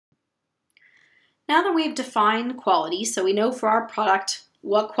Now that we've defined quality, so we know for our product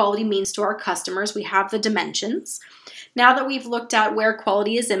what quality means to our customers, we have the dimensions. Now that we've looked at where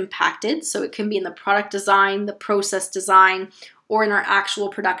quality is impacted, so it can be in the product design, the process design, or in our actual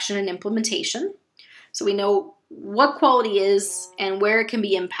production and implementation. So we know what quality is and where it can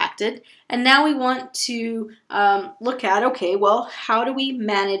be impacted. And now we want to look at, okay, well, how do we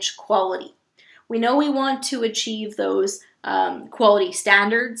manage quality? We know we want to achieve those quality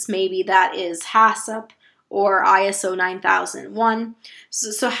standards. Maybe that is HACCP or ISO 9001.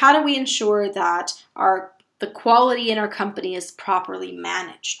 So how do we ensure that the quality in our company is properly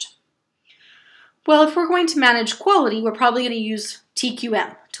managed? Well, if we're going to manage quality, we're probably going to use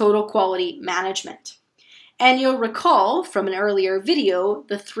TQM, Total Quality Management. And you'll recall from an earlier video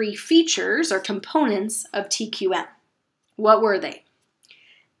the 3 features or components of TQM. What were they?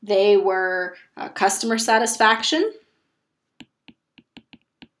 They were customer satisfaction.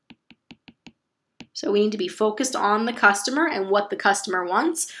 So we need to be focused on the customer and what the customer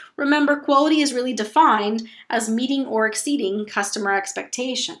wants. Remember, quality is really defined as meeting or exceeding customer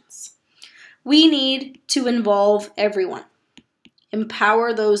expectations. We need to involve everyone.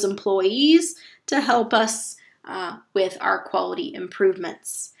 Empower those employees to help us with our quality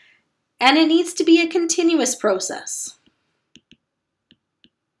improvements. And it needs to be a continuous process.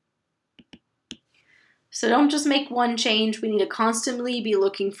 So don't just make one change. We need to constantly be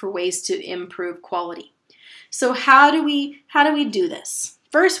looking for ways to improve quality. So how do we do this?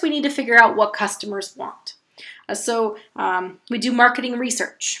 First, we need to figure out what customers want. We do marketing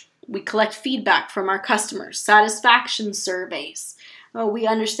research. We collect feedback from our customers, satisfaction surveys. We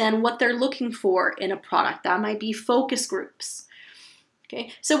understand what they're looking for in a product. That might be focus groups.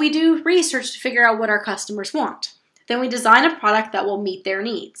 Okay, so we do research to figure out what our customers want. Then we design a product that will meet their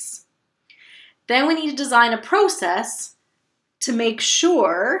needs. Then we need to design a process to make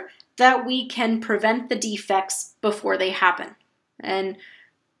sure that we can prevent the defects before they happen. And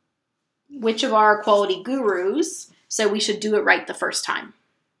which of our quality gurus said we should do it right the first time?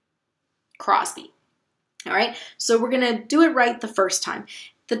 Crosby. All right, so we're going to do it right the first time.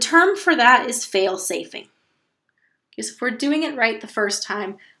 The term for that is fail-safing. Because if we're doing it right the first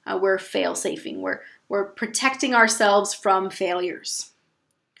time, we're fail-safing. We're protecting ourselves from failures.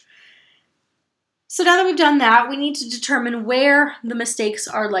 So now that we've done that, we need to determine where the mistakes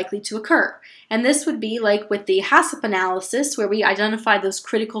are likely to occur. And this would be like with the HACCP analysis, where we identify those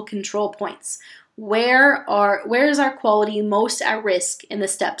critical control points. Where is our quality most at risk in the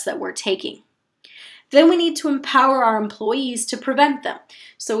steps that we're taking? Then we need to empower our employees to prevent them.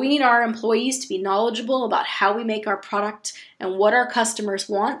 So we need our employees to be knowledgeable about how we make our product and what our customers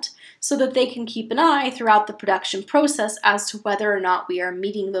want, so that they can keep an eye throughout the production process as to whether or not we are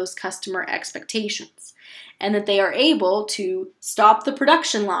meeting those customer expectations, and that they are able to stop the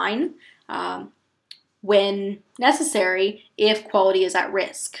production line when necessary if quality is at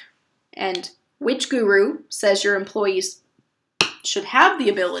risk. And which guru says your employees should have the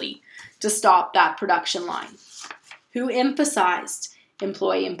ability to stop that production line? Who emphasized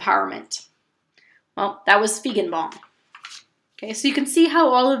employee empowerment? Well, that was Feigenbaum. Okay, so you can see how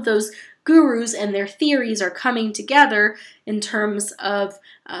all of those gurus and their theories are coming together in terms of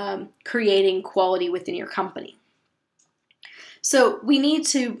creating quality within your company. So we need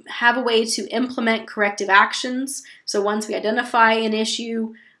to have a way to implement corrective actions. So once we identify an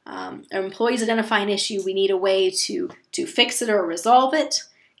issue, our employees identify an issue, we need a way to fix it or resolve it,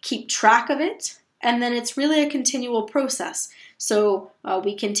 keep track of it, and then it's really a continual process. So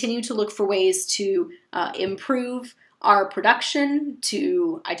we continue to look for ways to improve our production,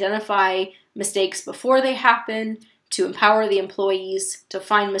 to identify mistakes before they happen, to empower the employees to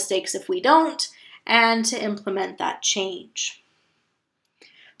find mistakes if we don't, and to implement that change.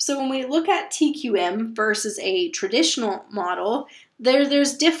 So when we look at TQM versus a traditional model,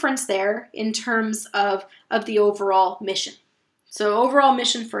 there's difference there in terms of the overall mission. So overall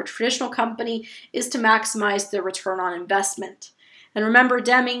mission for a traditional company is to maximize the return on investment. And remember,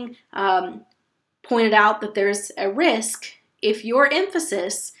 Deming pointed out that there's a risk if your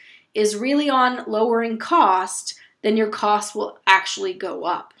emphasis is really on lowering cost, then your cost will actually go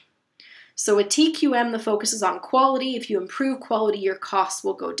up. So with TQM, the focus is on quality. If you improve quality, your costs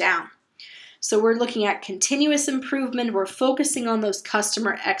will go down. So we're looking at continuous improvement. We're focusing on those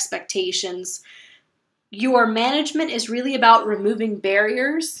customer expectations. Your management is really about removing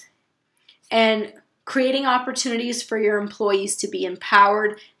barriers and creating opportunities for your employees to be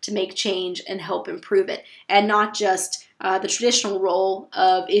empowered to make change and help improve it, and not just the traditional role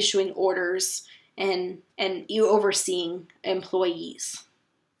of issuing orders and you overseeing employees.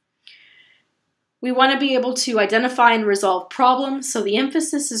 We want to be able to identify and resolve problems, so the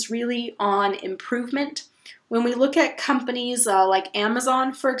emphasis is really on improvement. When we look at companies like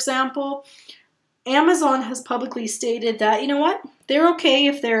Amazon, for example, Amazon has publicly stated that, you know what, they're okay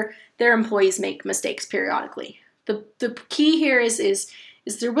if their employees make mistakes periodically. The key here is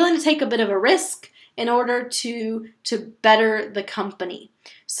they're willing to take a bit of a risk in order to better the company.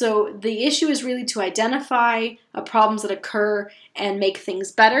 So the issue is really to identify problems that occur and make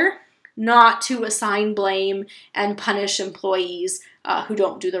things better, not to assign blame and punish employees who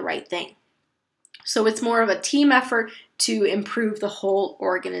don't do the right thing. So it's more of a team effort to improve the whole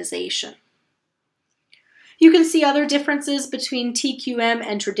organization. You can see other differences between TQM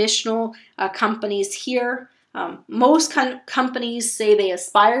and traditional companies here. Most companies say they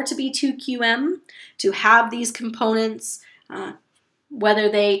aspire to be 2QM, to have these components. Whether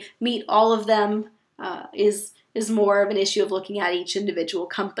they meet all of them is more of an issue of looking at each individual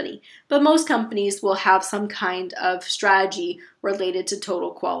company. But most companies will have some kind of strategy related to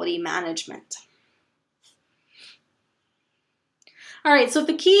total quality management. All right, so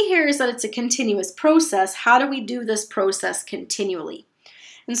the key here is that it's a continuous process. How do we do this process continually?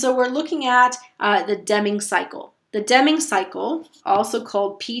 And so we're looking at the Deming cycle. The Deming cycle, also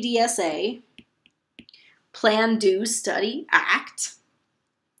called PDSA, Plan, Do, Study, Act,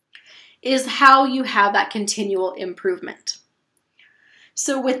 is how you have that continual improvement.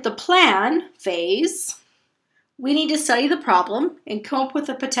 So with the plan phase, we need to study the problem and come up with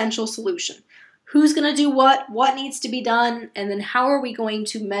a potential solution. Who's going to do what needs to be done, and then how are we going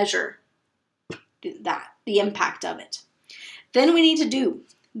to measure that, the impact of it. Then we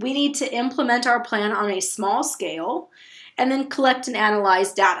need to implement our plan on a small scale and then collect and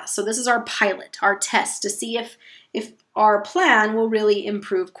analyze data. So this is our pilot, our test to see if our plan will really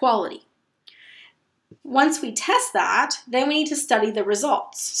improve quality. Once we test that, then we need to study the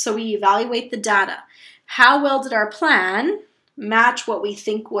results. So we evaluate the data. How well did our plan match what we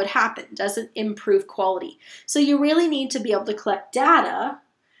think would happen? Does it improve quality? So you really need to be able to collect data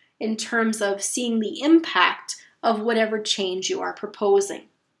in terms of seeing the impact of whatever change you are proposing.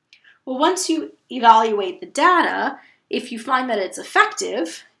 Well, once you evaluate the data, if you find that it's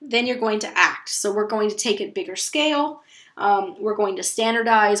effective, then you're going to act. So we're going to take it bigger scale. We're going to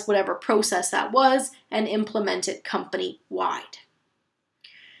standardize whatever process that was and implement it company-wide.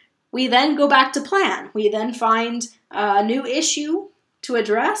 We then go back to plan. We then find a new issue to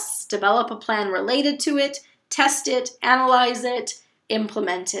address, develop a plan related to it, test it, analyze it,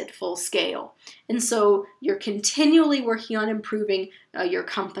 implement it full scale. And so you're continually working on improving your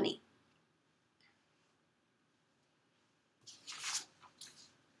company.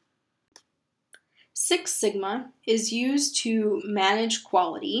 Six Sigma is used to manage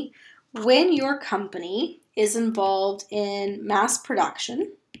quality when your company is involved in mass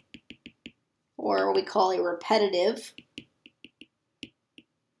production, or what we call a repetitive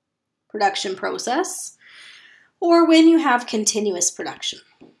production process, or when you have continuous production.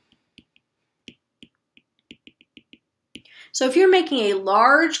 So if you're making a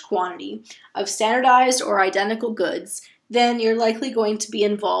large quantity of standardized or identical goods, then you're likely going to be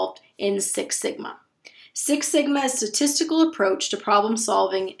involved in Six Sigma. Six Sigma is a statistical approach to problem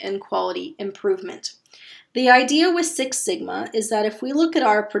solving and quality improvement. The idea with Six Sigma is that if we look at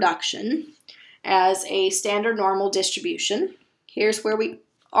our production as a standard normal distribution, here's where we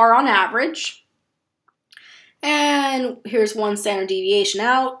are on average, and here's one standard deviation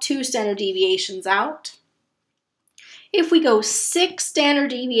out, two standard deviations out. If we go 6 standard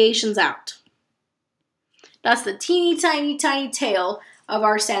deviations out, that's the teeny tiny tail of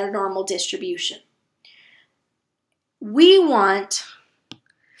our standard normal distribution. We want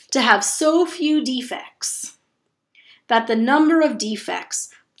to have so few defects that the number of defects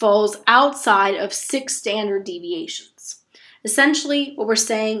falls outside of 6 standard deviations. Essentially, what we're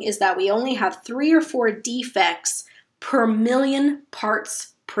saying is that we only have 3 or 4 defects per million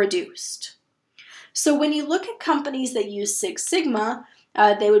parts produced. So when you look at companies that use Six Sigma,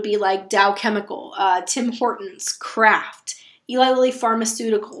 they would be like Dow Chemical, Tim Hortons, Kraft, Eli Lilly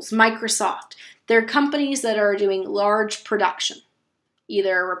Pharmaceuticals, Microsoft. They're companies that are doing large production,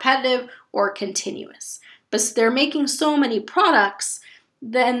 either repetitive or continuous. But they're making so many products,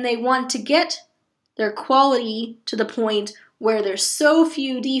 then they want to get their quality to the point where there's so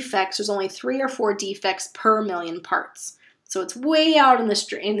few defects, there's only 3 or 4 defects per million parts. So it's way out in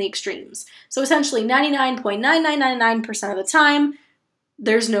the extremes. So essentially 99.9999% of the time,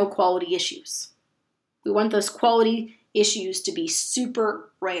 there's no quality issues. We want those quality issues to be super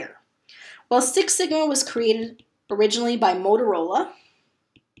rare. Well, Six Sigma was created originally by Motorola,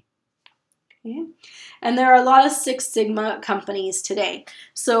 Okay. And there are a lot of Six Sigma companies today.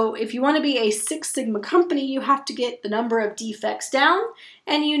 So if you want to be a Six Sigma company, you have to get the number of defects down,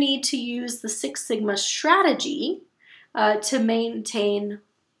 and you need to use the Six Sigma strategy to maintain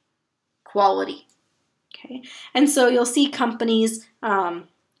quality. Okay. And so you'll see companies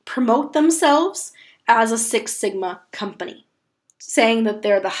promote themselves as a Six Sigma company, saying that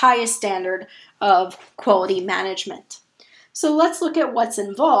they're the highest standard of quality management. So let's look at what's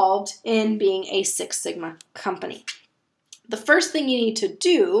involved in being a Six Sigma company. The first thing you need to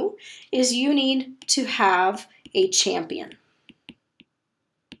do is you need to have a champion.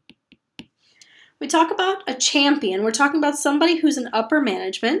 We talk about a champion, we're talking about somebody who's in upper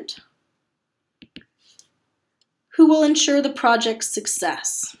management who will ensure the project's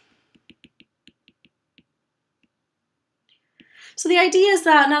success. So the idea is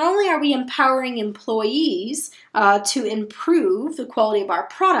that not only are we empowering employees to improve the quality of our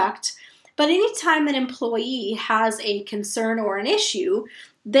product, but anytime an employee has a concern or an issue,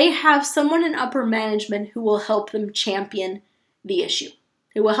 they have someone in upper management who will help them champion the issue,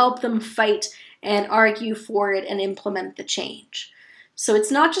 who will help them fight and argue for it and implement the change. So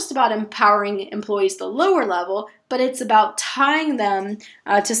it's not just about empowering employees at the lower level, but it's about tying them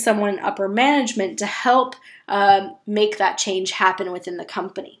to someone in upper management to help make that change happen within the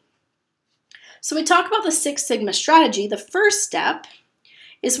company. So we talk about the Six Sigma strategy. The first step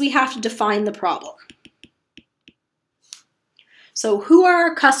is we have to define the problem. So who are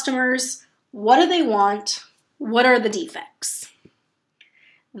our customers? What do they want? What are the defects?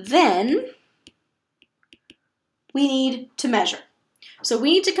 Then we need to measure. So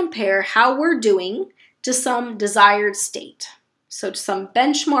we need to compare how we're doing to some desired state. So to some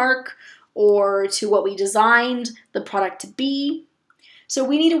benchmark or to what we designed the product to be. So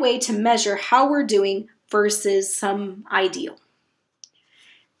we need a way to measure how we're doing versus some ideal.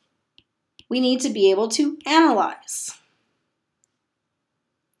 We need to be able to analyze.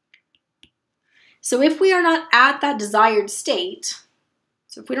 So if we are not at that desired state,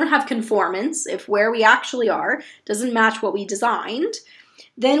 so if we don't have conformance, if where we actually are doesn't match what we designed,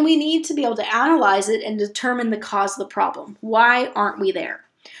 then we need to be able to analyze it and determine the cause of the problem. Why aren't we there?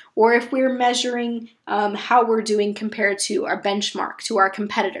 Or if we're measuring how we're doing compared to our benchmark, to our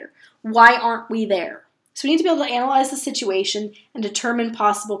competitor, why aren't we there? So we need to be able to analyze the situation and determine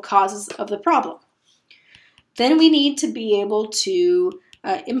possible causes of the problem. Then we need to be able to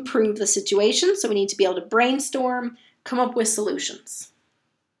improve the situation. So we need to be able to brainstorm, come up with solutions.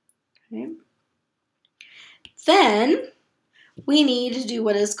 Okay. Then we need to do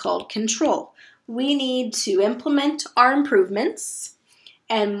what is called control. We need to implement our improvements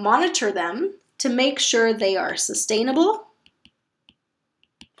and monitor them to make sure they are sustainable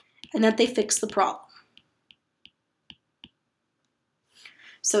and that they fix the problem.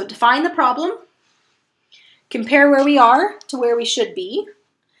 So define the problem, compare where we are to where we should be,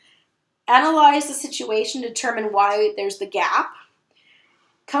 analyze the situation to determine why there's the gap,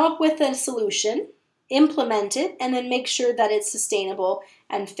 come up with a solution, implement it, and then make sure that it's sustainable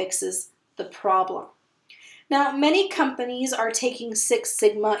and fixes the problem. Now, many companies are taking Six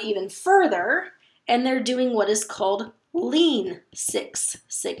Sigma even further, and they're doing what is called Lean Six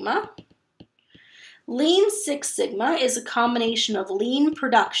Sigma. Lean Six Sigma is a combination of lean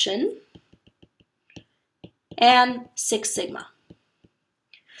production and Six Sigma.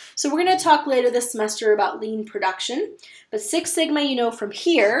 So we're going to talk later this semester about lean production, but Six Sigma, you know from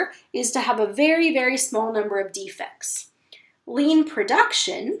here, is to have a very, very small number of defects. Lean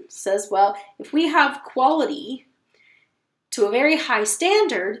production says, well, if we have quality to a very high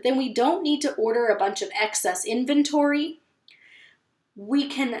standard, then we don't need to order a bunch of excess inventory. We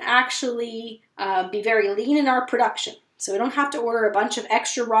can actually be very lean in our production. So we don't have to order a bunch of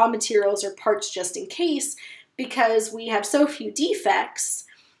extra raw materials or parts just in case, because we have so few defects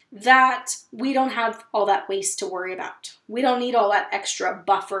that we don't have all that waste to worry about. We don't need all that extra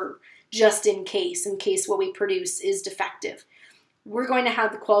buffer just in case what we produce is defective. We're going to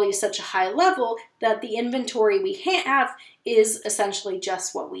have the quality of such a high level that the inventory we have is essentially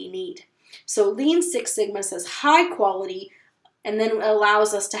just what we need. So Lean Six Sigma says high quality and then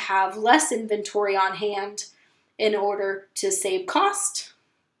allows us to have less inventory on hand in order to save cost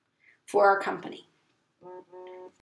for our company.